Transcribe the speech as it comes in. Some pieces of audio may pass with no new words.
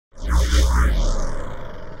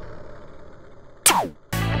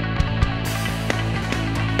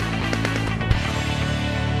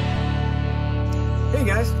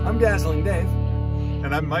I'm Dazzling Dave.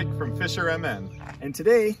 And I'm Mike from FisherMN. And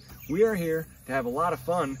today we are here to have a lot of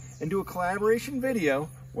fun and do a collaboration video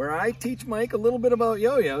where I teach Mike a little bit about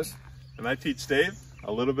yo-yos. And I teach Dave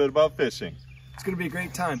a little bit about fishing. It's going to be a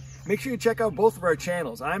great time. Make sure you check out both of our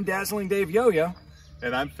channels. I'm Dazzling Dave Yo-Yo.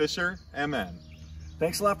 And I'm FisherMN.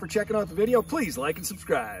 Thanks a lot for checking out the video. Please like and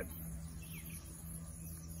subscribe.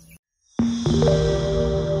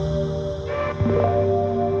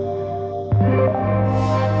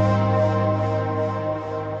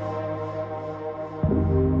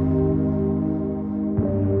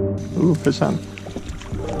 Ooh, fish on.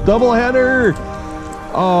 Double header!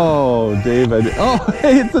 Oh, Dave, oh,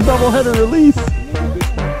 hey, it's a double header release.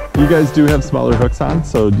 You guys do have smaller hooks on,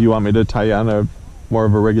 so do you want me to tie you on a more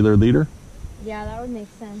of a regular leader? Yeah, that would make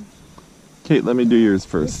sense. Kate, let me do yours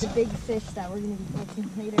first. It's the big fish that we're going to be catching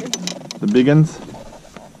later. The big ones?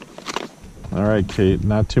 All right, Kate,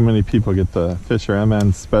 not too many people get the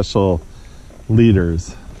FisherMN special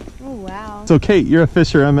leaders. Oh, wow. So, Kate, you're a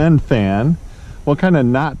FisherMN fan. What kind of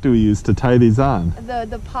knot do we use to tie these on?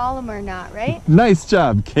 The polymer knot, right? Nice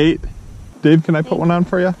job, Kate. Dave, can I put one on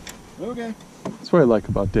for you? Okay. That's what I like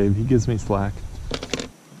about Dave. He gives me slack.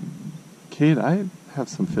 Kate, I have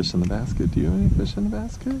some fish in the basket. Do you have any fish in the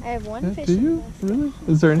basket? I have one fish do in you? the basket. Really?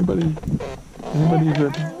 Is there anybody who... I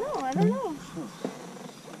don't know.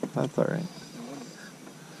 That's all right.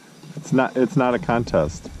 It's not a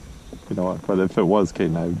contest. You know what? But if it was, Kate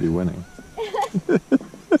and I would be winning.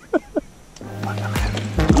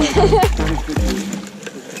 Yeah,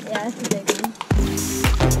 that's a big one.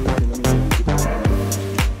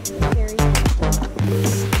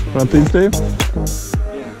 Want these, Dave?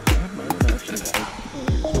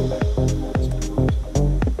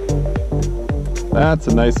 That's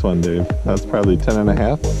a nice one, Dave. That's probably 10 and a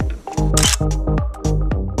half.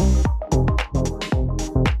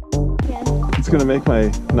 Yeah. It's gonna make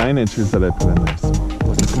my 9 inches that I put in there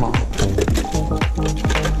look small.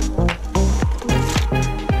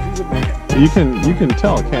 You can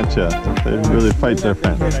tell, can't you? They really fight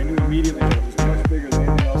different. I knew immediately that it was much bigger than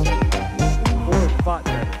anything else I've done. Or it fought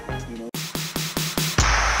better, you know.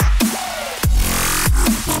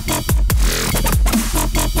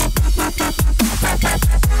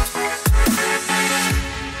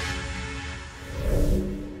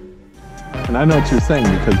 And I know what you're saying,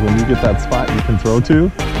 because when you get that spot you can throw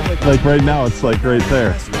to, like right now it's like right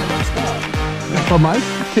there. But my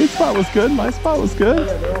Kate's spot was good, my spot was good.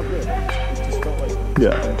 Yeah, they're all good. It just felt like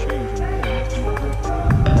Yeah. change.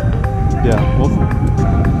 Yeah, well,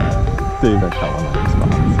 Dave, I caught one on the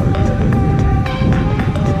spot. Sorry.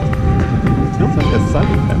 Feels like a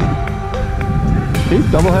sunny kind of. Kate,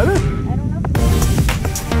 double header? I don't know.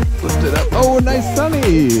 Lift it up. Oh, nice sunny.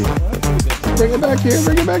 Bring it back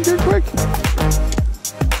here quick.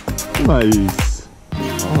 Nice.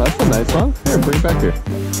 Oh, that's a nice one. Here, bring it back here.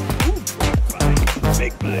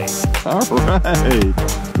 Big bite. All right.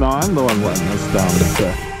 No, I'm the one letting this down.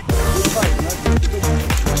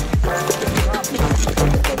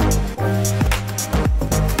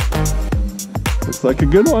 Looks like a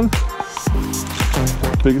good one.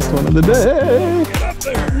 Biggest one of the day. Get up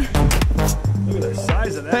there. Look at the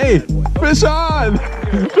size of that. Hey, fish on!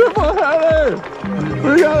 Triple header!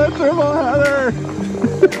 We got a triple header!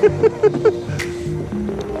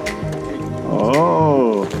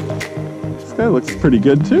 Oh, this guy looks pretty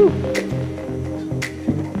good too.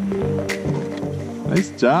 Nice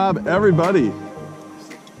job, everybody.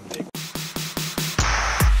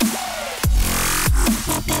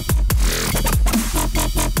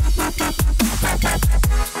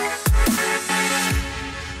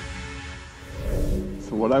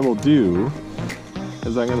 So what I will do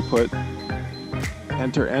is I'm going to put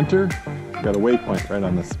enter. Got a waypoint right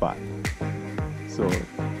on this spot. So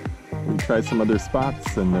we try some other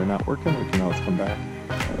spots and they're not working, we can always come back.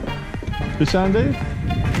 Fish on, Dave?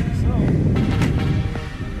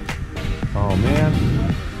 Oh man.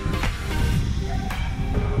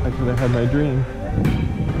 I could have had my dream.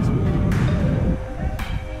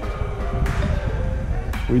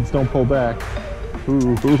 Weeds don't pull back.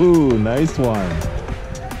 Ooh, nice one.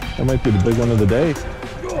 That might be the big one of the day.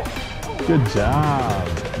 Good job.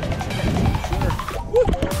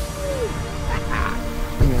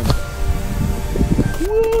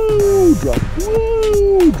 Woo, drop,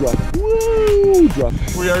 woo, drop, woo, drop.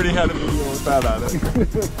 We already had a video with that on it.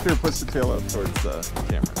 Here, push the tail up towards the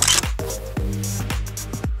camera.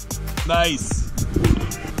 Nice.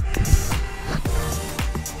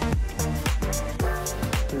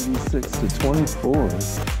 36 to 24.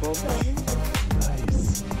 Nice.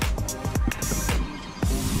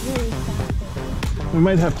 We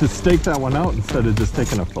might have to stake that one out instead of just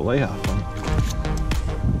taking a fillet off them.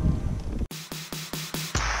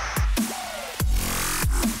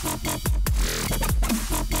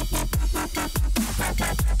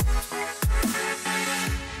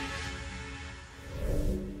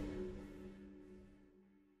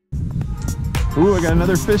 Ooh, I got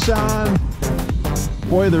another fish on.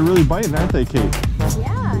 Boy, they're really biting, aren't they, Kate?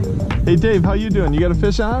 Yeah. Hey, Dave, how you doing? You got a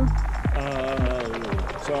fish on?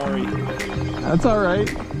 Sorry. That's all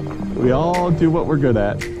right. We all do what we're good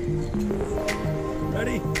at.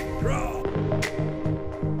 Ready? Draw.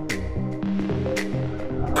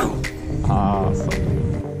 Awesome.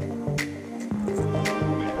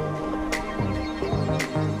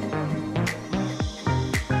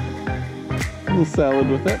 A little salad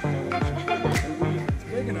with it. It's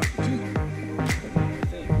big enough for two.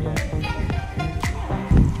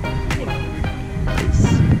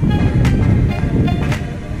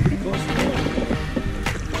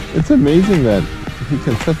 It's amazing that he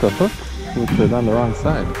can set the hook with it on the wrong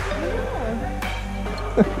side.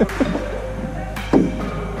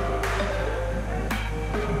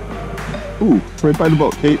 Ooh, right by the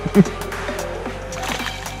boat, Kate.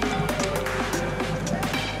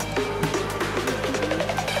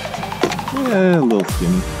 Yeah, a little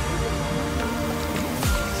skinny.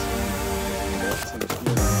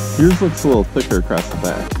 Yours looks a little thicker across the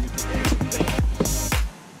back.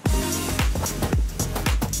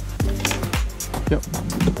 Yep.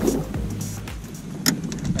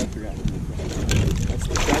 I forgot.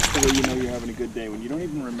 That's the way you know you're having a good day, when you don't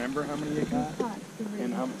even remember how many you got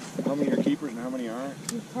and how many are keepers and how many aren't.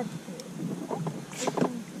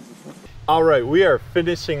 All right, we are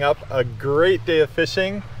finishing up a great day of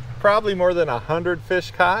fishing, probably more than 100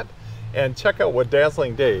 fish caught, and check out what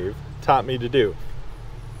Dazzling Dave taught me to do.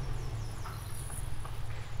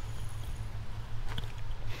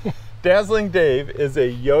 Dazzling Dave is a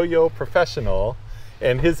yo-yo professional,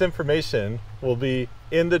 and his information will be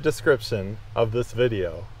in the description of this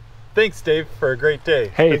video. Thanks, Dave, for a great day.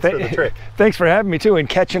 Hey, thanks for the trick. Thanks for having me too, and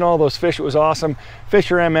catching all those fish. It was awesome.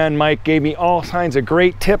 FisherMN Mike gave me all kinds of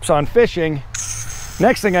great tips on fishing.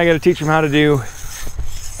 Next thing I got to teach him how to do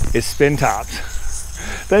is spin tops.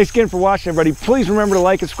 Thanks again for watching, everybody. Please remember to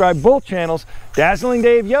like and subscribe both channels, Dazzling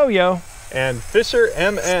Dave Yo-Yo and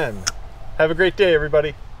FisherMN. Have a great day,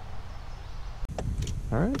 everybody.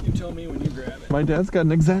 All right. You tell me when you grab it. My dad's got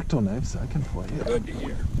an X-Acto knife, so I can play it. Good to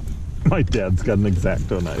hear. My dad's got an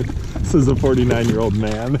X-Acto knife. This is a 49-year-old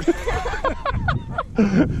man.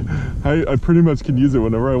 I pretty much can use it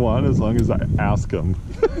whenever I want, as long as I ask him.